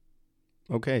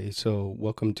Okay, so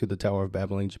welcome to the Tower of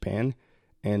Babbling Japan,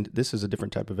 and this is a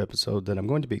different type of episode that I'm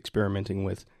going to be experimenting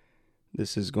with.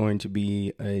 This is going to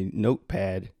be a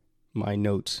notepad, my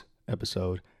notes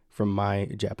episode from my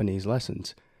Japanese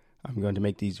lessons. I'm going to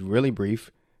make these really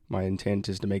brief. My intent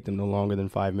is to make them no longer than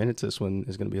 5 minutes. This one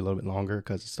is going to be a little bit longer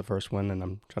because it's the first one and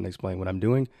I'm trying to explain what I'm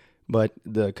doing, but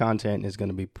the content is going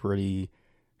to be pretty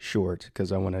short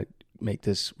because I want to make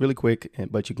this really quick,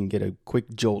 but you can get a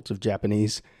quick jolt of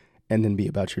Japanese and then be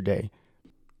about your day.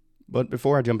 But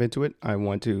before I jump into it, I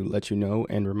want to let you know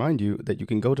and remind you that you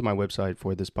can go to my website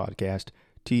for this podcast,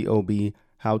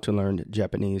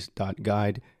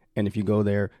 tobhowtolearnjapanese.guide. And if you go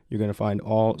there, you're going to find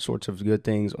all sorts of good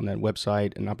things on that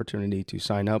website, an opportunity to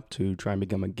sign up to try and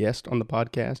become a guest on the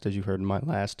podcast. As you heard in my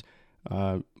last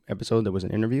episode, there was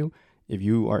an interview. If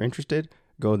you are interested,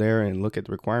 go there and look at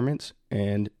the requirements,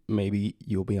 and maybe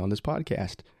you'll be on this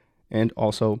podcast. And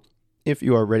also, if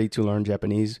you are ready to learn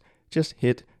Japanese, just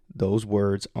hit those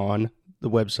words on the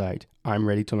website, I'm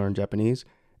Ready to Learn Japanese,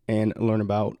 and learn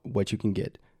about what you can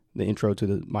get. The intro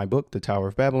to my book, The Tower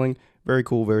of Babbling, very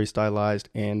cool, very stylized,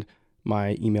 and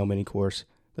my email mini course,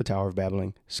 The Tower of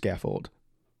Babbling Scaffold.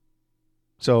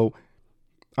 So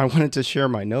I wanted to share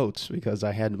my notes because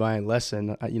I had my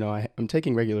lesson. I'm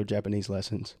taking regular Japanese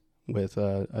lessons with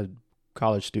a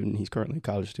college student. He's currently a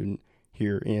college student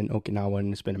here in Okinawa,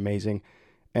 and it's been amazing.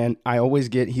 And I always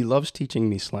he loves teaching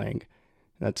me slang.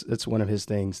 That's one of his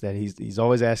things that he's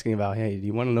always asking about. Hey, do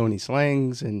you want to know any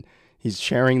slangs? And he's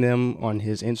sharing them on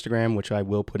his Instagram, which I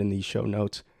will put in these show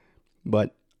notes.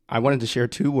 But I wanted to share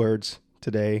two words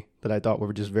today that I thought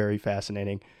were just very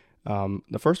fascinating.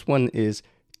 The first one is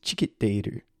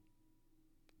chikiteiru.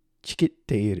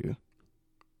 Chikiteiru.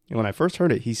 And when I first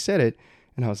heard it, he said it,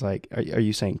 and I was like, are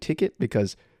you saying ticket?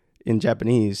 Because in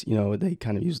Japanese, they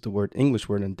kind of use the English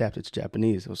word and adapt it to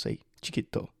Japanese. They'll say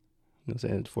chikito. They'll say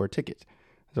it's for a ticket.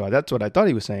 So that's what I thought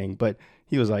he was saying. But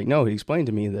he was like, no, he explained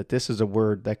to me that this is a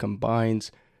word that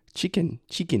combines chicken.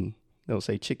 They'll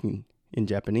say chicken in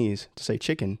Japanese to say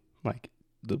chicken, like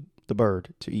the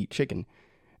bird to eat chicken.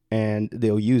 And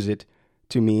they'll use it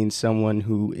to mean someone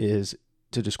who is,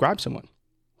 to describe someone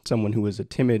who is a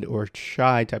timid or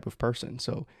shy type of person.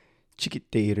 So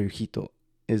chikiteiru hito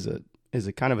is a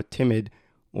kind of a timid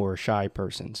or shy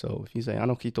person. So if you say, あ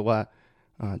の人は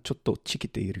ちょっとチキ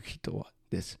ている人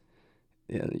です.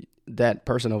 That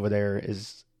person over there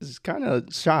is kind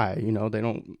of shy.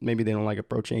 Maybe they don't like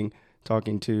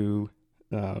talking to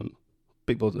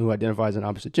people who identify as an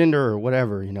opposite gender or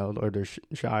whatever, or they're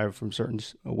shy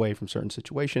away from certain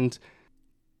situations.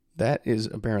 That is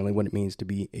apparently what it means to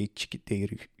be a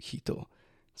chikiteiru hito.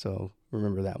 So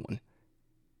remember that one.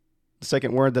 The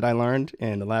second word that I learned,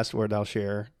 and the last word I'll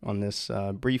share on this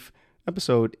brief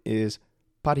episode, is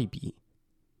paripi.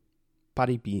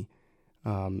 Paripi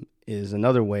is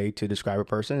another way to describe a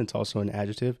person. It's also an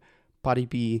adjective.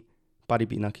 Paripi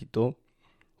nakito.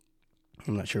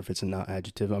 I'm not sure if it's a na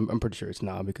adjective. I'm pretty sure it's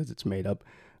na because it's made up.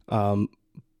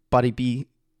 Paripi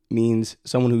means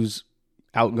someone who's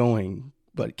outgoing,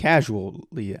 but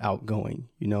casually outgoing.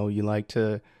 You like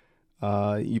to,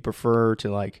 you prefer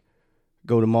to like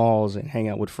go to malls and hang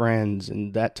out with friends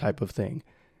and that type of thing.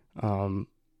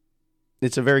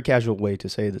 It's a very casual way to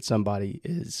say that somebody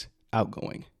is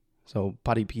outgoing. So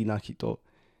paripi na hito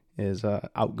is an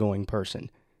outgoing person.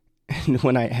 And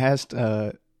when I asked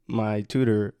my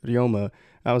tutor Ryoma,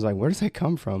 I was like, "Where does that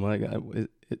come from?" Like,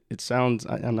 it sounds,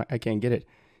 I can't get it.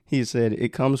 He said it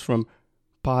comes from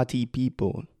party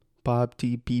people,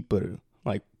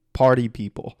 like party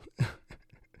people.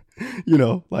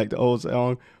 Like the old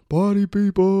song, "Party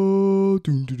people."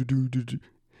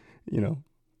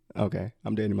 Okay,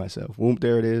 I'm dating myself. Whoop,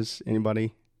 there it is.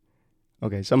 Anybody?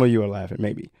 Okay, some of you are laughing,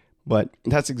 maybe. But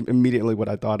that's immediately what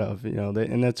I thought of,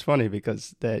 and that's funny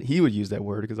because that he would use that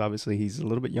word because obviously he's a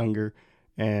little bit younger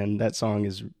and that song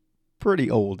is pretty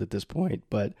old at this point.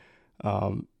 But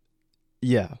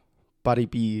yeah,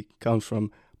 paripi comes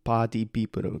from party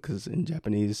people because in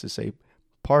Japanese to say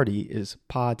party is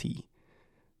party.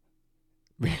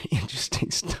 Very interesting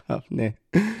stuff, man.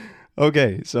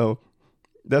 Okay, so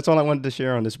that's all I wanted to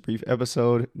share on this brief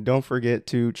episode. Don't forget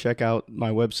to check out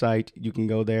my website. You can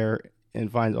go there and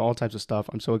find all types of stuff.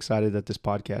 I'm so excited that this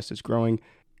podcast is growing,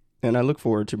 and I look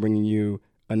forward to bringing you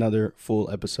another full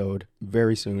episode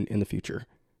very soon in the future.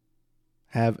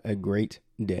 Have a great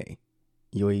day.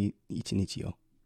 Yoi ichinichi yo.